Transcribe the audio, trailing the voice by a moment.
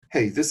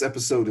Hey, this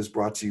episode is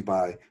brought to you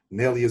by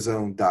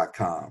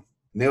Naliazone.com.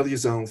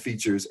 Naliazone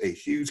features a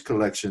huge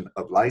collection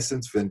of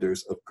licensed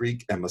vendors of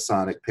Greek and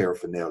Masonic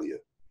paraphernalia.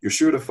 You're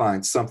sure to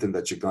find something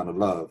that you're going to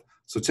love,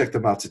 so check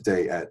them out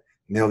today at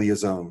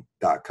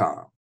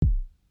Naliazone.com.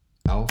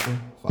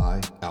 Alpha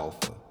Phi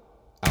Alpha,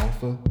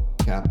 Alpha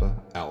Kappa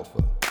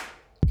Alpha,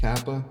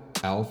 Kappa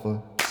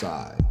Alpha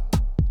Psi,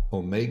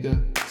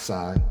 Omega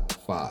Psi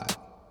Phi,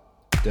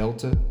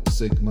 Delta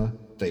Sigma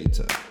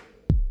Theta,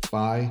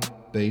 Phi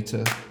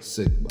Beta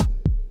Sigma,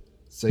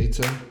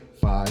 Zeta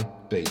Phi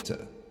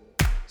Beta,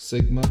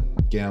 Sigma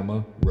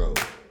Gamma Rho,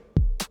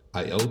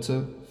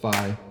 Iota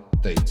Phi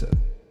Theta.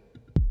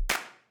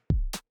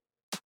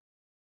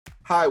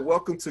 Hi,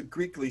 welcome to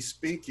Greekly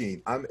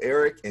Speaking. I'm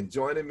Eric, and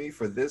joining me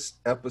for this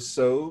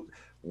episode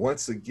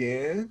once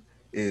again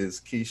is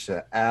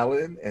Keshia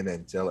Allen and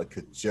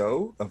Angelika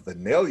Joe of the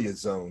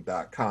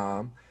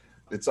Naliazone.com.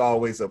 It's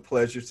always a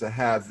pleasure to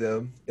have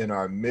them in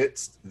our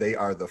midst. They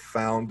are the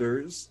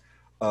founders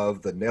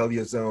of the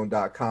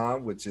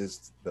Naliazone.com, which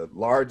is the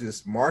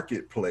largest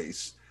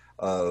marketplace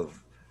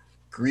of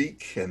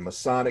Greek and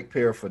Masonic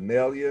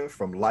paraphernalia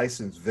from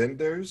licensed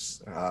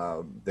vendors.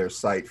 Their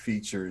site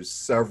features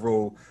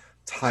several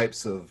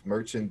types of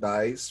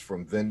merchandise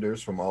from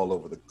vendors from all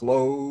over the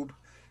globe,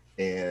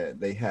 and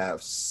they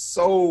have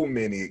so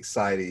many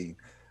exciting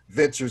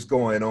ventures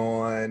going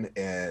on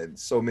and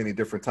so many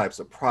different types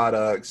of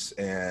products.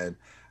 And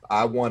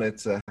I wanted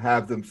to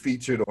have them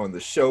featured on the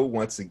show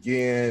once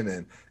again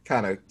and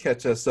kind of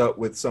catch us up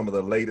with some of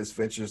the latest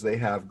ventures they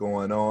have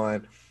going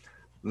on.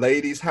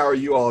 Ladies, how are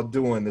you all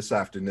doing this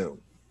afternoon?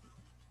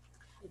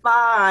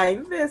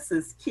 Fine. This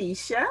is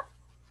Keshia.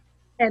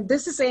 And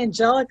this is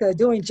Angelika,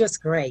 doing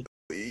just great.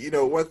 You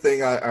know, one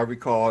thing I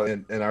recall,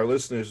 and our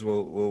listeners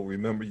will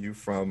remember you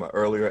from an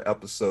earlier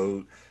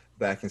episode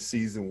back in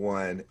season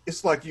 1.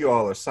 It's like you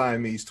all are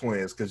Siamese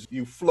twins because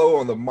you flow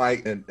on the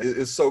mic and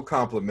it's so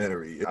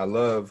complimentary. I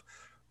love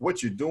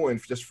what you're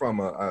doing just from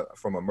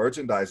a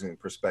merchandising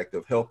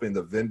perspective, helping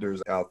the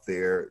vendors out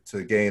there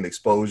to gain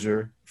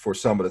exposure for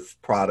some of the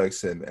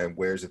products and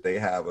wares that they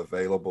have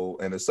available.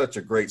 And it's such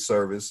a great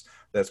service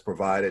that's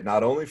provided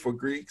not only for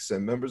Greeks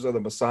and members of the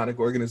Masonic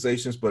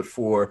organizations, but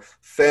for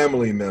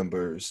family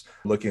members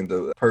looking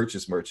to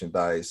purchase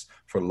merchandise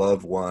for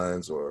loved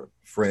ones or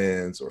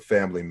friends or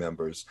family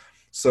members.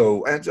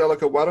 So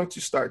Angelika, why don't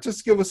you start?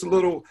 Just give us a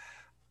little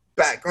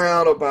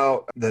background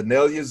about the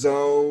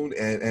Naliazone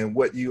and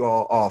what you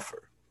all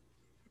offer.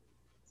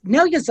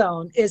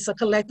 Naliazone is a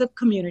collective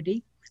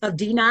community of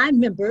D9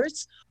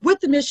 members with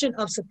the mission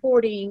of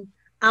supporting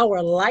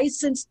our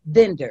licensed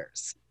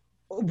vendors,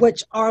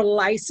 which are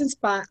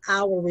licensed by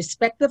our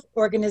respective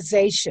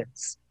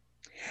organizations.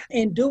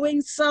 In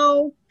doing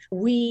so,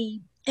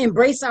 we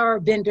embrace our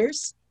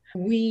vendors.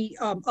 We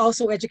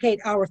also educate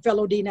our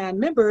fellow D9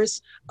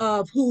 members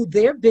of who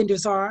their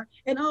vendors are,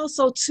 and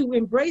also to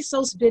embrace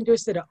those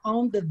vendors that are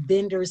on the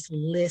vendors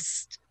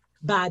list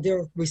by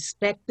their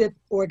respective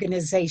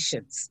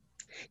organizations.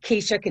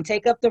 Keshia can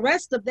take up the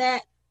rest of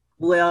that.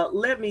 Well,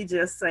 let me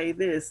just say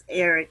this,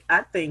 Eric.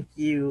 I think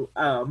you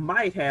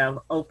might have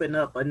opened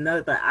up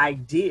another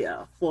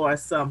idea for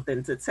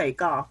something to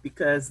take off,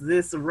 because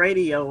this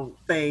radio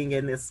thing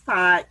and this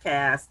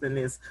podcast and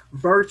this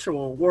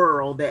virtual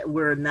world that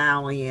we're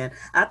now in,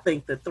 I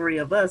think the three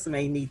of us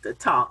may need to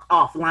talk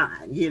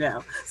offline, you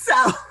know. So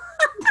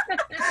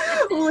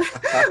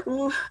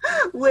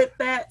with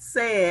that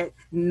said,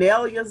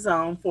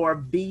 Naliazone for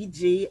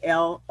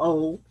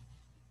BGLO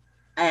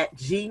at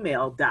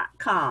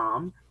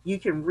gmail.com. You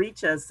can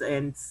reach us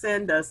and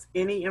send us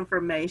any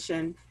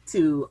information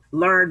to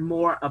learn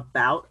more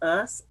about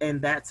us. And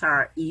that's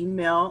our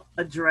email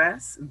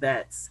address.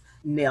 That's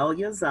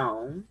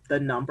Naliazone,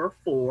 the number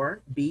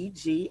 4,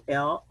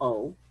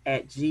 BGLO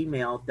at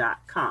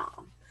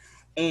gmail.com.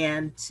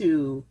 And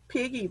to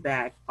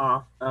piggyback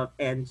off of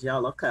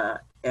Angelika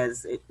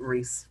as it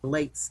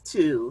relates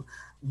to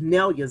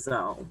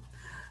Naliazone,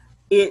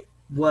 it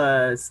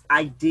was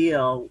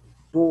ideal,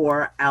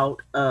 bore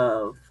out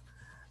of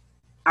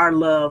our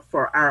love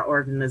for our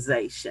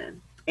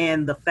organization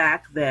and the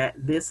fact that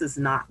this is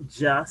not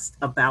just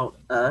about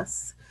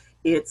us.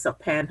 It's a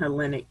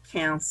Panhellenic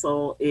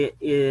Council. It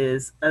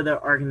is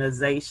other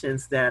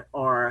organizations that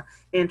are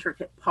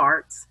intricate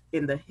parts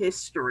in the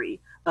history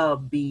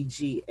of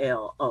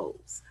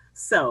BGLOs.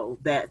 So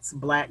that's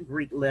Black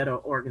Greek letter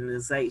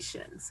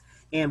organizations.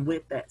 And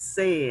with that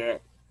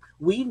said,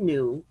 we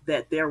knew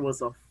that there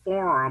was a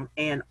forum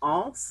and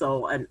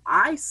also an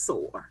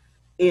eyesore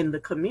in the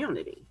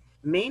community,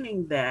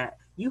 meaning that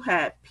you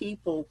had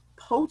people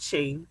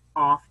poaching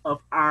off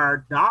of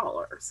our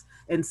dollars.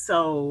 And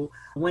so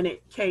when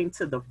it came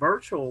to the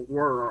virtual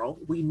world,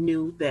 we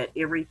knew that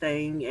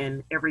everything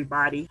and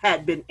everybody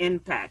had been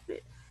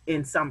impacted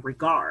in some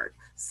regard.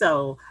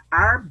 So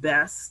our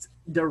best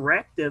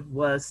directive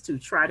was to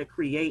try to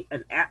create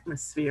an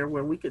atmosphere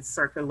where we could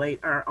circulate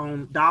our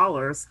own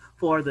dollars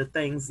for the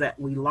things that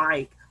we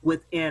like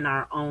within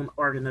our own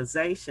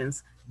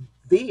organizations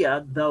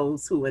via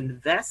those who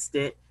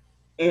invested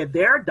and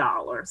their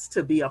dollars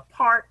to be a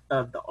part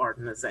of the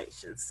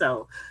organization.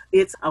 So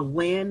it's a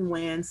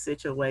win-win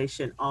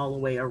situation all the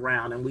way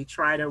around. And we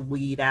try to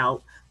weed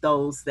out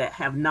those that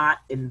have not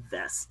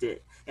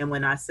invested. And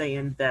when I say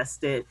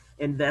invested,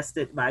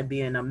 invested by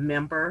being a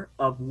member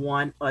of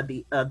one or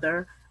the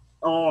other,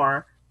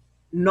 or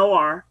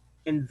nor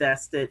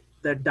invested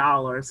their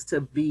dollars to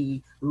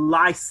be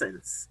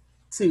licensed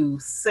to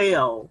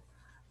sell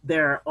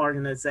their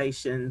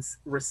organization's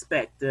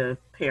respective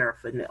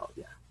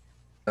paraphernalia.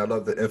 I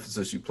love the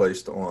emphasis you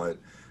placed on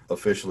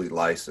officially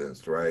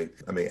licensed, right?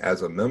 I mean,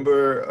 as a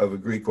member of a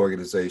Greek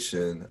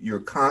organization, you're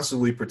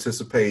constantly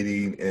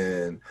participating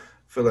in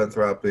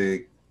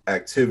philanthropic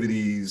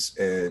activities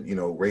and,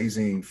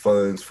 raising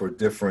funds for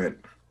different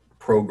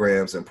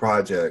programs and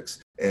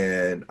projects.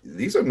 And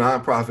these are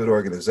nonprofit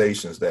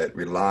organizations that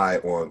rely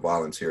on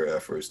volunteer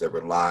efforts, that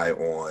rely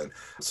on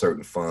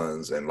certain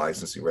funds and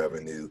licensing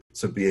revenue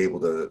to be able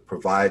to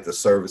provide the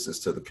services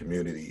to the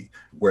community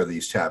where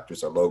these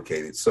chapters are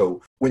located.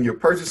 So when you're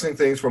purchasing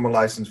things from a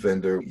licensed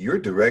vendor, you're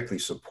directly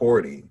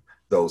supporting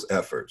those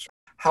efforts.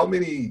 How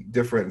many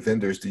different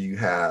vendors do you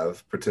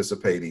have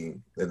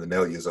participating in the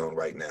Naliazone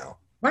right now?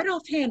 Right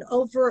offhand,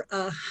 over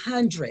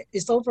 100.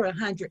 It's over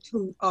 100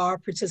 who are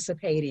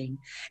participating.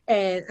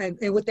 And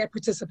with that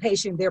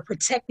participation, they're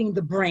protecting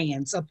the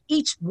brands of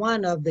each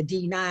one of the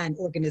D9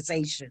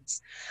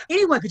 organizations.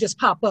 Anyone could just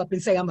pop up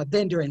and say, I'm a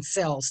vendor and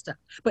sell stuff.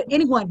 But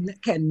anyone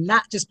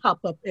cannot just pop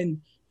up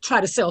and try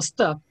to sell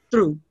stuff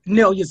through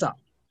Naliazone.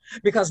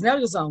 Because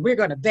Naliazone, we're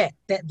going to vet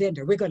that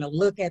vendor. We're going to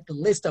look at the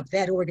list of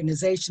that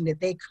organization that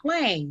they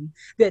claim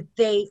that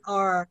they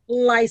are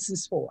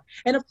licensed for.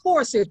 And of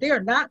course, if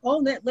they're not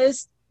on that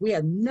list, we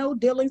have no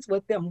dealings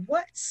with them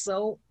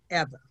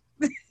whatsoever.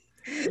 So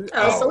it's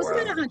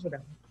been 100 of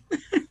them.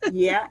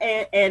 Yeah,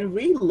 and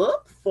we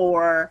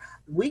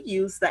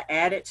use the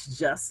adage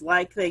just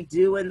like they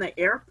do in the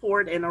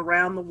airport and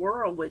around the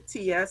world with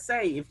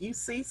TSA. If you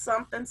see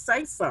something,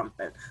 say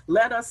something.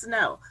 Let us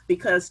know,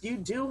 because you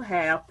do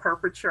have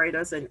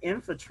perpetrators and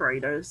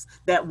infiltrators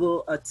that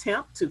will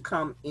attempt to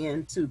come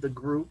into the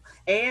group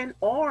and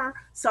or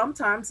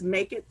sometimes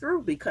make it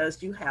through,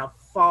 because you have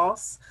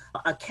false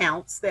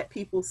accounts that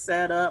people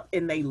set up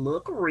and they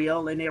look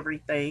real and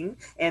everything,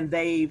 and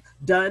they've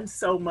done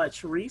so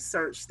much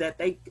research that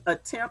they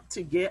attempt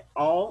to get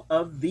all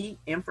of the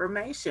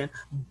information.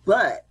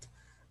 But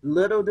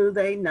little do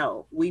they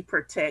know, we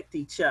protect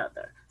each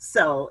other.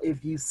 So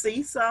if you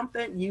see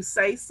something, you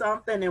say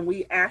something, and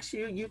we ask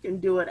you, you can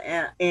do it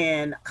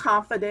in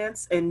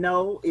confidence and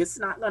know it's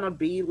not going to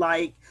be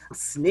like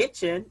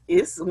snitching.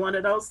 It's one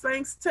of those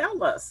things.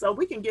 Tell us so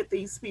we can get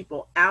these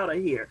people out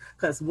of here,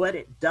 because what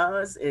it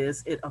does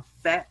is it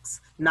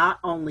affects not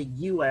only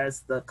you as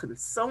the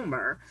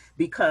consumer,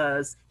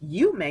 because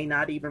you may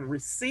not even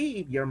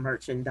receive your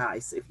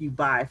merchandise if you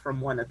buy from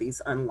one of these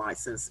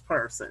unlicensed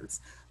persons.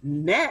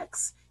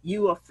 Next,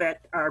 you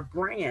affect our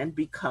brand,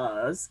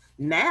 because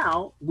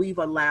now we've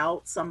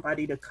allowed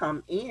somebody to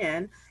come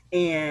in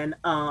and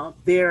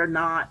they're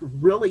not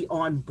really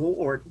on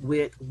board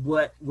with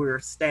what we're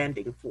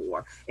standing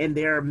for, and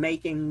they're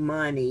making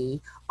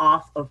money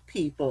off of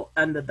people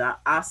under the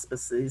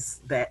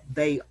auspices that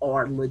they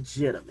are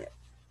legitimate.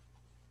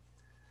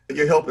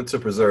 You're helping to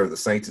preserve the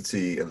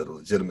sanctity and the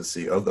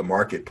legitimacy of the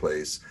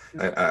marketplace.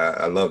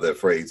 I love that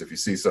phrase. If you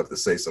see something,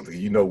 say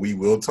something. We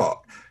will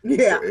talk.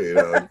 Yeah.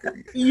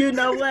 You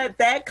know what?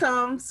 That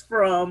comes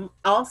from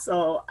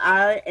also,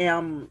 I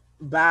am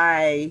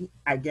by,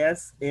 I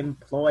guess,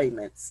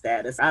 employment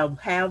status. I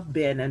have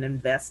been an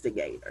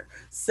investigator.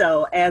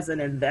 So as an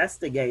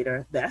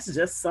investigator, that's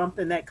just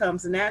something that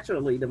comes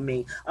naturally to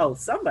me. Oh,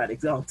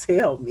 somebody's going to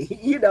tell me,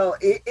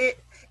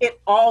 it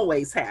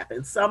always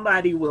happens.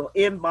 Somebody will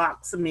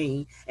inbox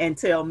me and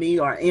tell me,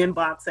 or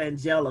inbox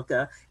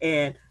Angelika,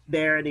 and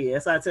there it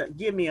is. I said,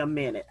 give me a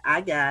minute.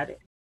 I got it.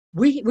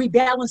 We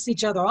balance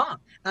each other off.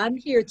 I'm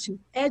here to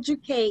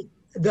educate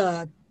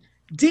the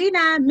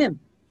D9 member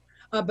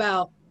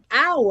about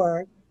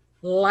our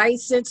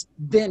licensed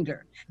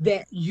vendor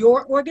that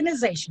your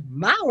organization,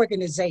 my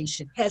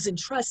organization, has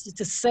entrusted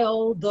to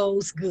sell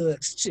those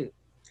goods to.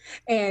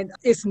 And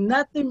it's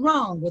nothing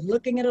wrong with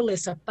looking at a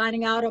list or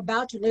finding out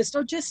about your list,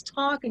 or just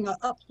talking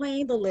or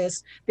playing the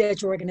list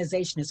that your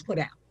organization has put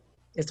out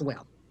as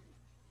well.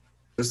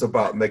 It's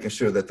about making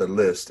sure that the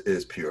list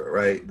is pure,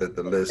 right? That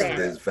the list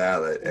is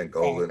valid and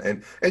golden,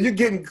 and you're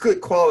getting good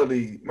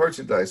quality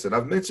merchandise. And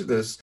I've mentioned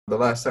this the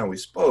last time we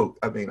spoke.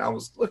 I mean, I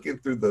was looking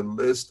through the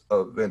list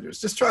of vendors,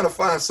 just trying to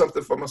find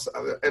something for myself,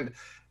 and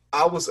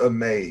I was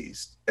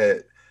amazed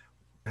at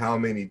how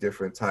many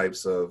different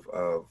types of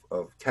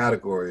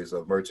categories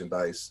of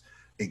merchandise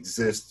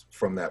exist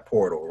from that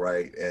portal,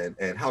 right?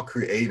 And how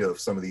creative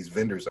some of these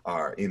vendors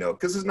are,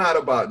 because it's not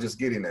about just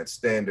getting that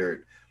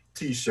standard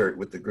T-shirt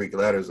with the Greek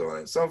letters on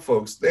it. Some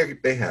folks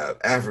they have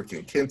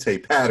African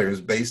kente patterns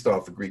based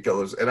off the Greek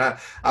colors, and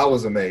I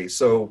was amazed.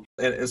 So,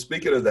 and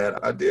speaking of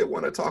that, I did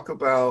want to talk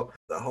about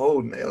the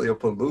whole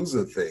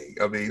Naliapalooza thing.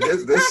 I mean,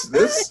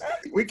 this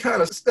we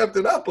kind of stepped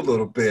it up a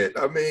little bit.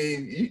 I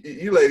mean,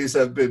 you ladies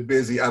have been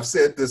busy. I've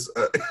said this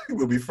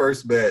when we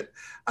first met.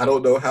 I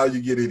don't know how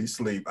you get any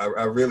sleep.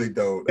 I really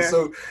don't. Yeah.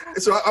 So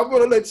I'm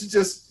going to let you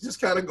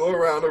just kind of go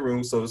around the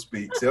room, so to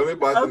speak. Tell me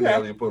about the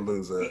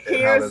Naliapalooza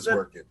and how that's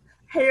working.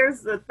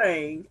 Here's the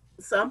thing.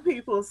 Some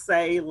people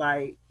say,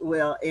 like,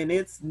 well, and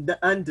it's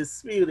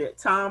undisputed,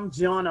 Tom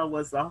Joyner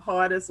was the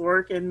hardest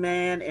working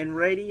man in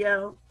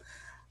radio.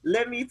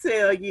 Let me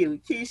tell you,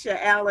 Keshia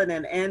Allen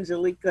and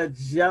Angelika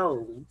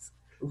Jones,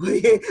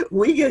 we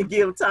can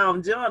give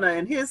Tom Joyner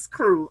and his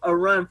crew a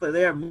run for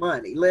their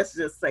money. Let's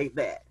just say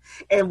that.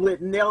 And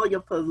with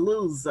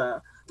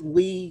Naliapalooza,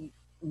 we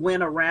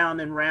went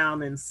around and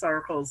round in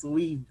circles.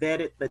 We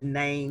vetted the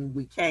name.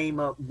 We came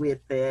up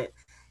with it.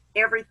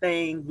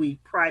 Everything we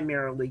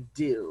primarily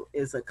do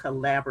is a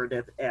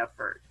collaborative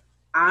effort.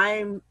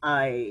 I'm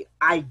a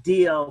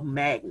ideal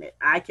magnet.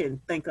 I can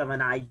think of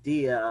an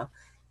idea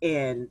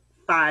in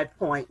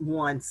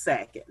 5.1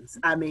 seconds.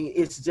 I mean,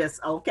 it's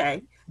just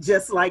okay.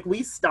 Just like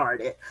we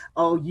started.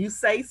 Oh, you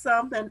say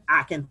something,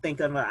 I can think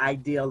of an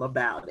ideal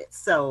about it.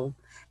 So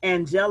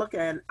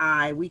Angelika and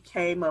I, we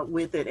came up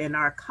with it, and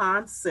our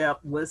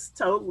concept was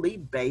totally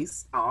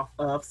based off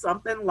of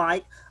something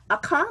like a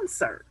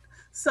concert.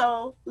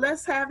 So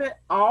let's have it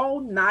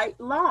all night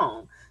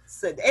long.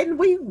 So, and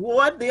we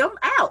wore them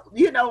out.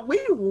 You know,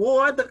 we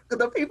wore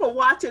the people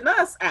watching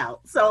us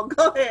out. So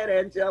go ahead,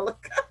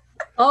 Angelika.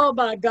 Oh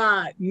my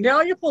God,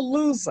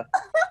 Naliapalooza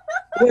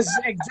was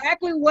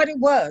exactly what it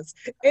was.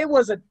 It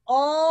was an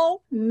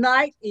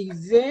all-night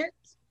event.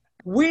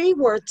 We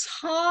were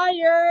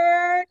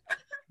tired,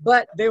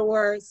 but there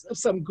were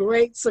some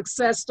great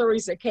success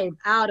stories that came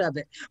out of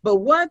it. But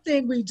one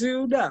thing we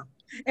do know,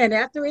 and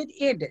after it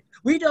ended,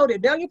 we know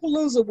that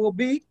Naliapalooza will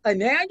be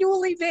an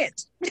annual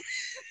event.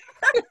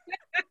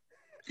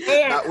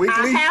 And Not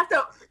weekly?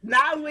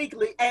 not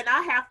weekly. And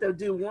I have to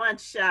do one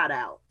shout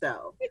out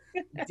though.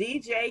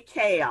 DJ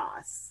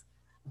Chaos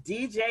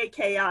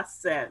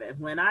 7.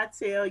 When I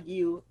tell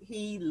you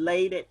he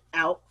laid it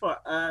out for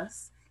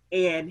us,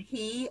 and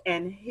he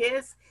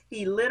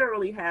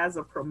literally has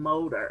a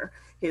promoter.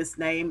 His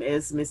name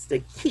is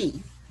Mr.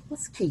 Keith.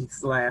 What's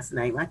Keith's last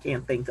name? I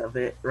can't think of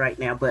it right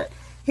now, but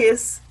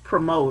his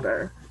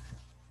promoter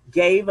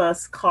gave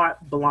us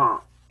carte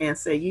blanche and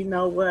said, you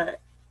know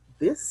what?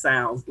 This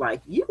sounds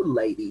like you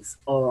ladies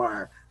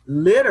are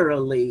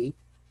literally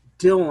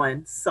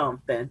doing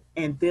something,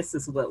 and this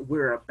is what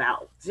we're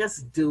about.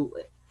 Just do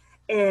it.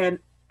 And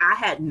I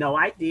had no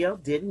idea,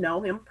 didn't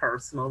know him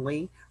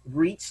personally,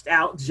 reached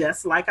out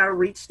just like I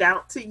reached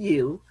out to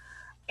you.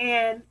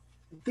 And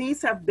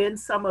these have been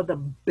some of the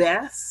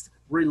best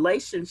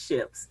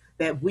relationships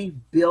that we've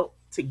built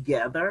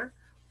together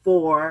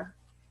for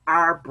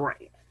our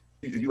brand.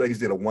 You ladies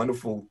did a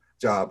wonderful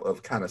job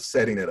of kind of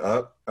setting it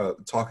up,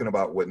 talking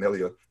about what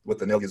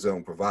the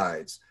Naliazone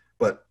provides.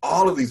 But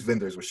all of these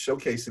vendors were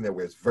showcasing their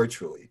wares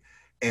virtually.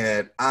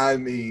 And I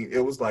mean, it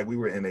was like we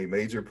were in a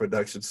major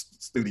production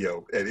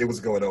studio and it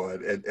was going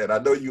on. And I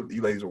know you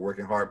ladies were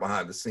working hard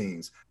behind the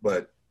scenes,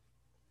 but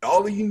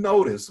all you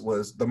noticed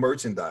was the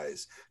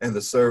merchandise and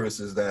the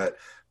services that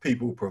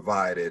people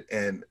provided.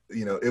 And,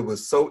 you know, it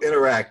was so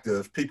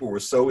interactive. People were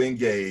so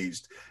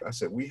engaged. I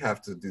said, we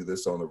have to do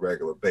this on a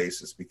regular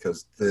basis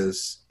because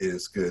this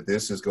is good.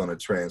 This is going to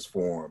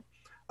transform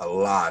a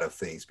lot of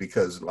things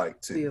because, like,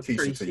 to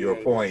Keshia, to your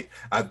point,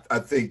 I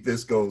think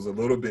this goes a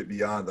little bit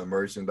beyond the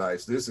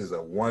merchandise. This is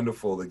a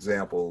wonderful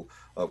example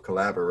of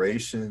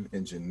collaboration,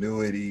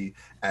 ingenuity,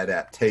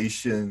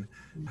 adaptation,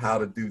 how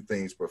to do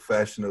things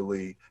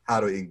professionally,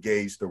 how to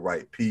engage the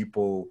right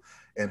people,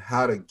 and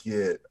how to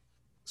get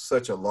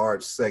such a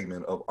large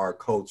segment of our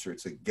culture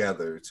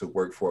together to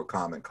work for a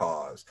common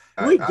cause.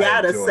 We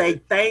gotta say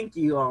thank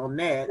you on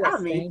that. Yes,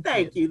 I mean,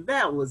 thank you.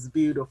 That was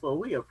beautiful.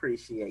 We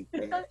appreciate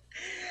that.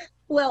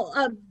 Well,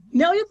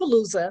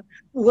 Naliapalooza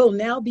will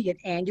now be an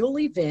annual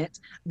event.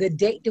 The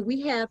date that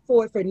we have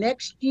for it for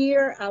next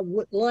year, I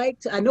would like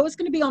to, I know it's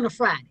going to be on a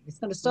Friday. It's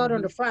going to start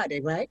on a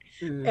Friday, right?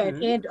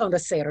 And end on a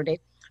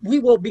Saturday. We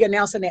will be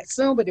announcing that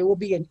soon, but it will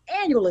be an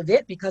annual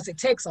event because it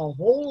takes a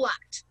whole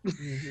lot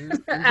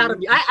out of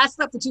you. I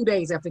slept for 2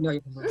 days after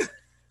Naliapalooza.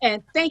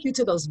 And thank you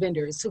to those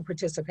vendors who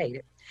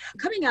participated.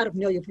 Coming out of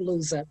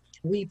Naliapalooza,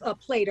 we've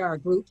played our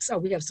groups.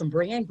 We have some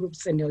brand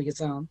groups in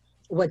Naliazone,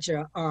 which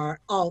are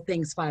All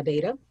Things Phi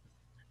Beta,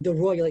 The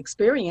Royal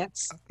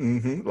Experience.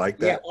 Like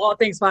that. Yeah, All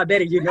Things Phi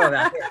Beta, you know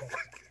that.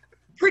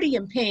 Pretty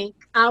in Pink,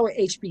 Our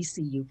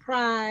HBCU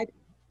Pride,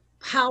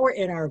 Power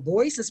in Our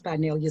Voices by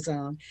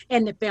Naliazone,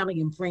 and the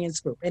Family and Friends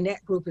group. And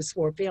that group is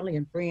for family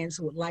and friends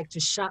who would like to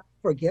shop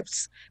for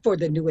gifts for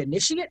the new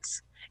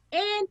initiates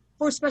and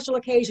for special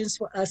occasions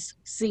for us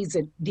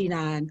seasoned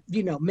D9,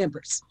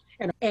 members.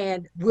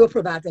 And we'll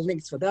provide the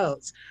links for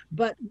those.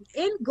 But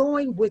in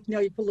going with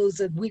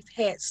Naliapalooza, we've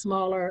had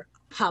smaller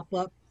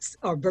pop-ups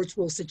or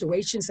virtual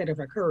situations that have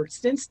occurred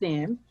since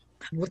then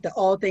with the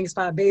All Things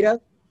Phi Beta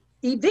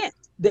event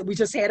that we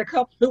just had a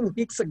couple of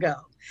weeks ago,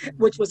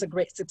 which was a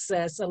great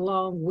success,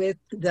 along with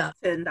the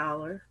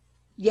 $10.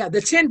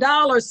 the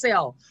 $10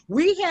 sale.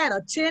 We had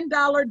a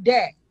 $10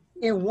 day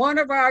in one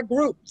of our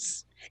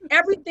groups.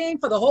 Everything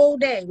for the whole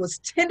day was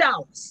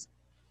 $10.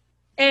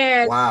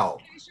 And Wow.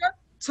 Keshia,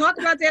 talk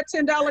about that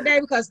 $10 day,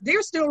 because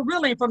they're still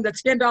reeling from the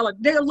 $10.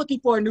 They're looking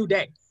for a new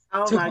day.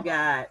 Oh my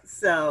God.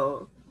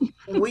 So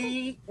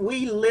we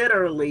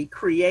literally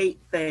create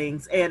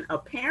things, and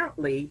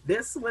apparently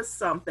this was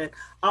something,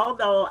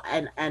 although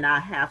and I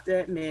have to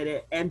admit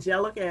it,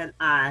 Angelika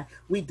and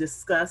we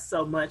discussed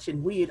so much,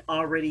 and we had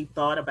already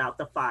thought about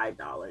the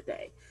 $5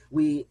 day.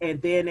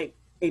 And then it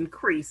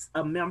increased.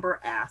 A member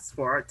asked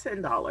for a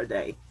 $10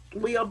 day.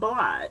 We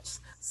obliged.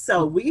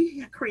 So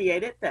we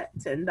created that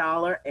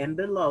 $10 and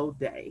below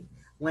day.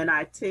 When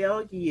I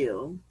tell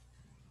you,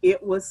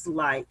 it was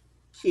like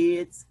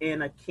kids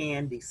in a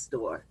candy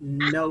store.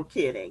 No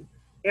kidding.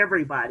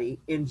 Everybody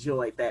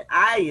enjoyed that.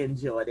 I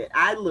enjoyed it.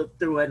 I looked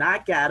through and I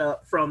got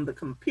up from the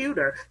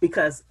computer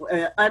because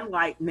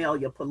unlike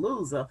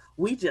Naliapalooza,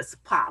 we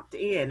just popped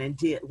in and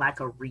did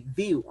like a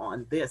review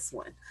on this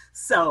one.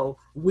 So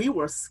we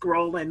were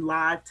scrolling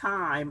live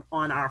time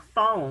on our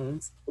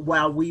phones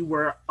while we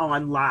were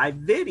on live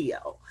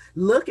video,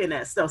 looking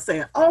at stuff,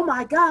 saying, oh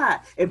my God,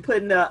 and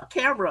putting the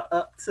camera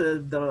up to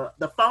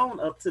the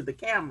phone up to the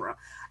camera.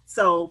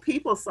 So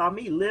people saw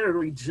me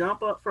literally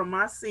jump up from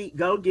my seat,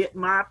 go get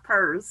my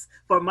purse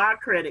for my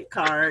credit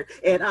card,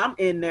 and I'm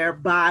in there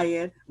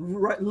buying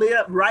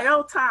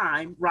real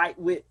time right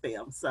with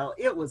them. So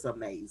it was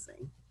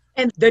amazing.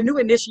 And the new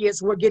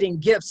initiates were getting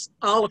gifts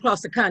all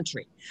across the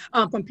country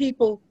from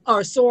people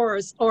or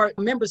sorors or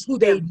members who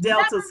they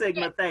Delta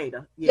Sigma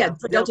Theta.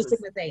 For Delta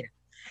Sigma Theta.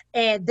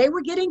 And they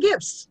were getting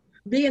gifts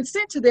being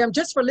sent to them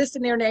just for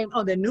listing their name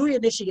on the new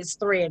initiates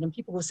thread. And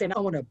people were saying, I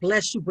want to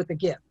bless you with a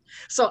gift.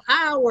 So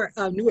our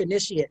new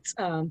initiates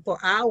for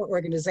our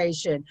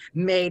organization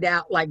made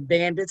out like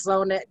bandits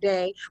on that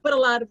day. But a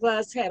lot of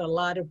us had a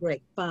lot of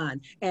great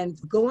fun. And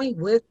going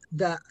with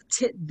the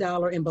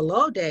 $10 and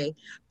below day,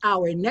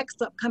 our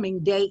next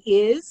upcoming day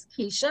is,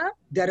 Keshia,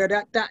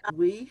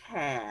 We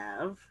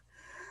have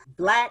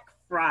Black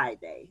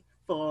Friday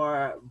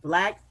for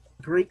Black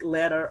Greek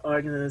letter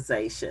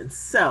organization.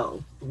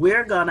 So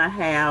we're gonna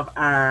have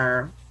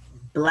our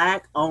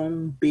Black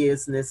owned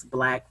business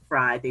Black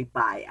Friday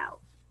buyout.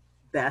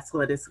 That's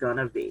what it's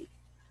gonna be.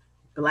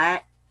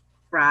 Black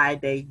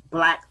Friday,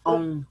 Black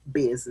owned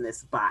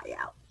business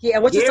buyout. Yeah,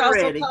 which is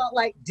also called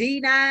like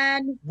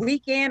D9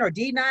 weekend or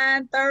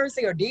D9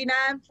 Thursday or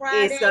D9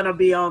 Friday. It's gonna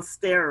be on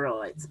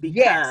steroids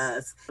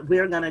because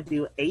we're gonna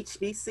do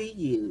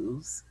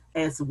HBCUs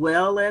as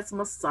well as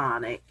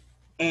Masonic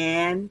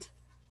and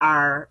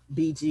our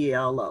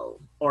BGLO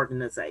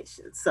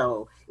organization.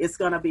 So it's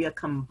going to be a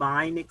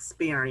combined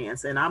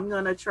experience. And I'm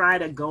going to try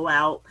to go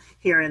out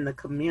here in the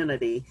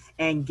community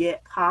and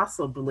get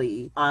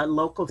possibly a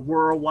local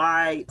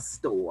worldwide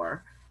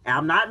store.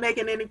 I'm not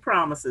making any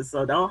promises,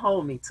 so don't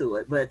hold me to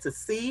it, but to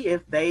see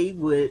if they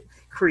would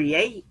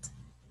create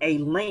a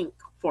link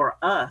for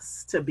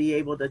us to be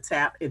able to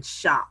tap and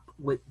shop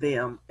with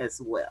them as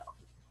well.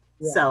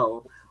 Yeah.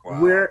 So wow.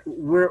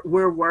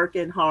 We're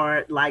working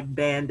hard like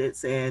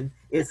bandits, and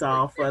it's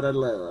all for the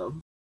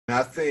love.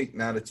 I think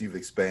now that you've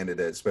expanded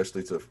that,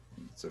 especially to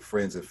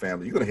friends and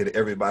family, you're going to hit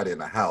everybody in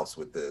the house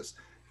with this.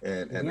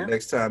 And the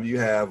next time you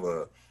have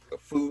a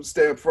food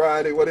stamp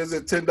Friday, what is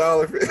it, $10?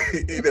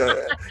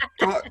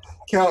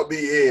 Count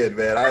me in,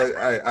 man.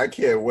 I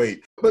can't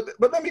wait. But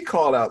let me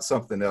call out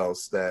something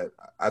else that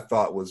I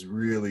thought was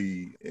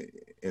really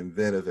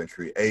inventive and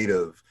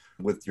creative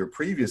with your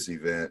previous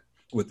event.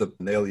 With the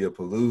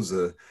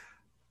Naliapalooza,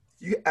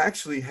 you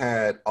actually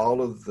had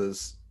all of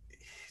this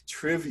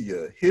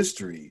trivia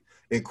history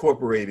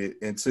incorporated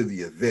into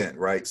the event,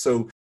 right?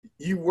 So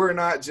you were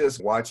not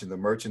just watching the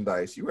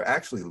merchandise, you were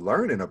actually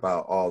learning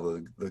about all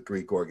the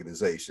Greek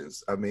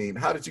organizations. I mean,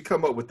 how did you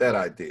come up with that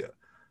idea?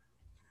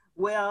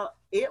 Well,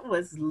 it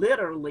was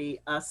literally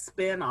a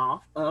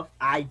spinoff of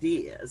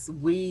ideas.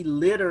 We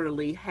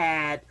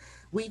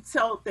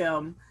told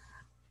them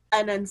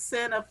an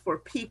incentive for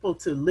people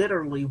to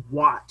literally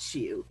watch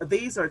you.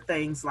 These are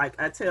things like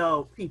I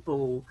tell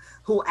people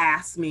who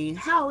ask me,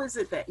 how is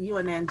it that you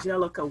and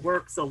Angelika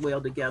work so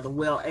well together?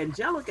 Well,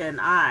 Angelika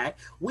and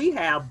we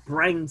have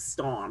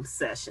brainstorm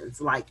sessions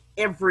like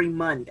every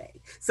Monday.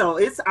 So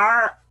it's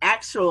our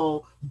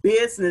actual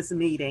business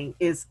meeting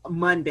is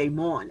Monday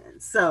morning.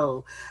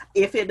 So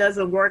if it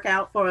doesn't work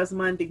out for us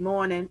Monday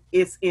morning,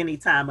 it's any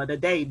time of the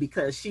day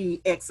because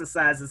she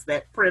exercises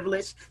that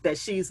privilege that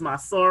she's my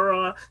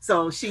soror.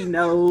 So she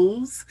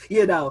knows,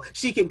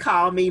 she can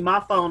call me,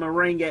 my phone will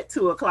ring at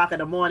 2:00 in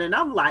the morning.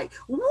 I'm like,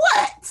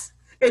 what?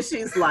 And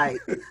she's like,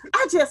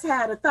 I just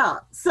had a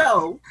thought.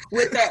 So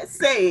with that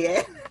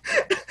said,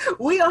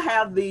 we'll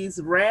have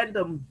these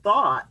random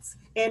thoughts.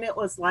 And it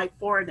was like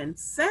for an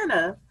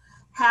incentive,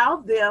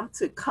 have them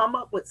to come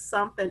up with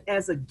something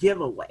as a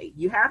giveaway.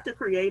 You have to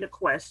create a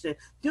question,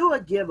 do a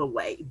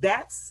giveaway.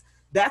 That's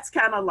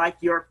kind of like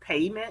your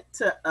payment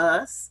to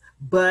us,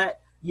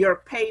 but your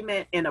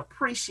payment in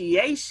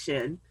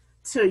appreciation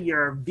to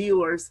your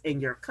viewers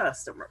and your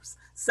customers.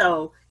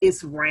 So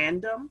it's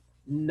random.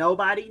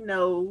 Nobody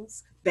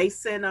knows. They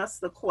send us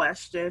the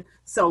question.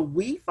 So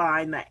we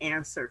find the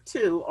answer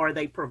too, or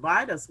they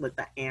provide us with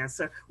the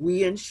answer.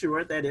 We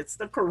ensure that it's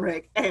the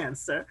correct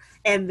answer.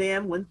 And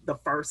then when the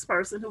first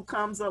person who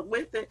comes up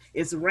with it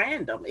is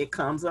random, it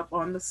comes up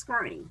on the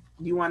screen.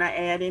 You want to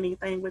add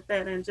anything with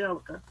that,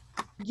 Angelika?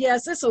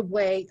 Yes, it's a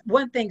way.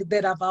 One thing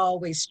that I've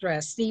always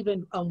stressed,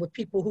 even with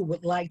people who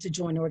would like to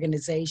join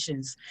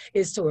organizations,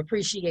 is to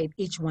appreciate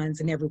each one's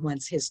and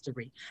everyone's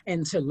history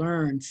and to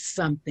learn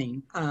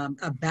something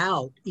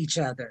about each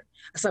other,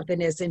 something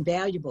that's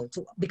invaluable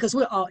to, because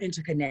we're all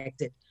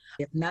interconnected,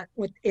 if not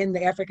within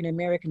the African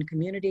American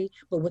community,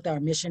 but with our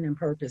mission and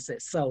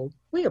purposes. So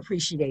we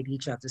appreciate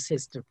each other's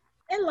history.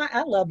 And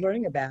I love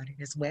learning about it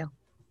as well.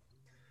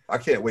 I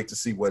can't wait to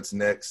see what's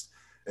next.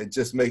 And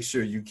just make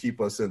sure you keep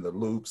us in the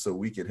loop so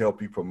we can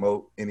help you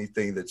promote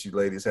anything that you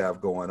ladies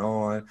have going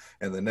on.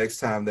 And the next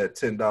time that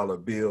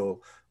 $10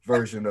 bill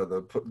version of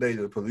the Day of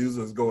the Palooza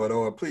is going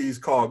on, please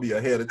call me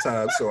ahead of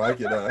time so I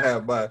can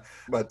have my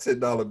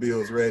 $10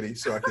 bills ready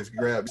so I can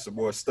grab some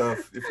more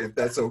stuff if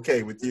that's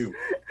okay with you.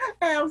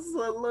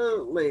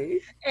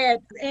 Absolutely.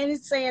 And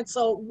it's saying,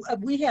 so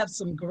we have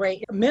some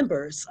great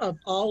members of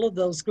all of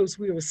those groups.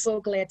 We were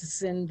so glad to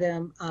send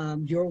them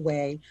your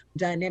way.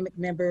 Dynamic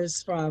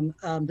members from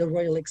the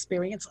Royal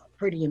Experience,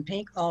 Pretty in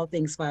Pink, All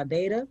Things Phi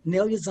Beta,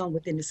 Naliazone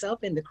within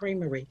itself, and the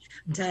Creamery.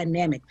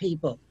 Dynamic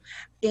people.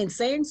 In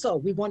saying so,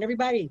 we want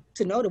everybody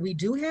to know that we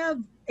do have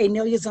a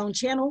Naliazone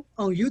channel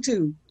on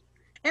YouTube.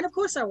 And of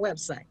course, our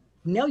website,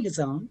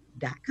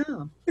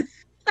 naliazone.com.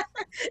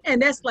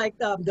 And that's like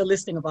the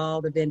listing of all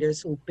the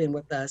vendors who've been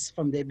with us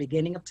from the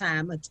beginning of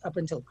time up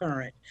until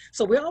current.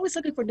 So we're always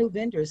looking for new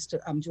vendors to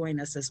join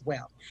us as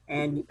well.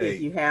 And if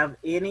you have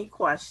any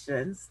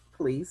questions,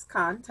 please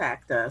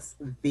contact us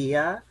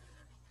via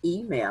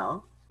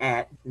email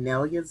at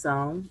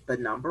naliazone, the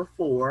number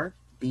 4,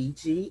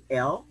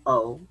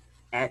 BGLO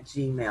at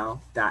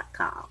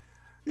gmail.com.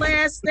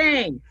 Last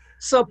thing,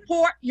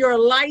 support your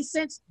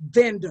licensed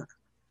vendor.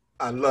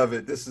 I love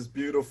it. This is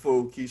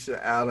beautiful. Keshia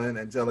Allen,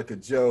 Angelika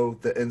Joe,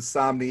 the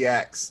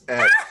Insomniacs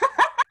at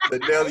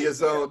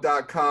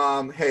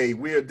thenaliazone.com. Hey,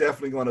 we are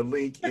definitely going to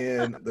link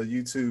in the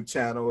YouTube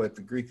channel at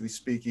the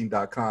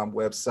greeklyspeaking.com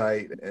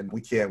website, and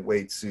we can't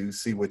wait to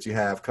see what you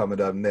have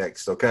coming up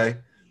next, okay?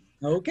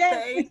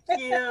 Okay.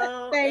 Thank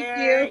you. Thank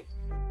Eric. you.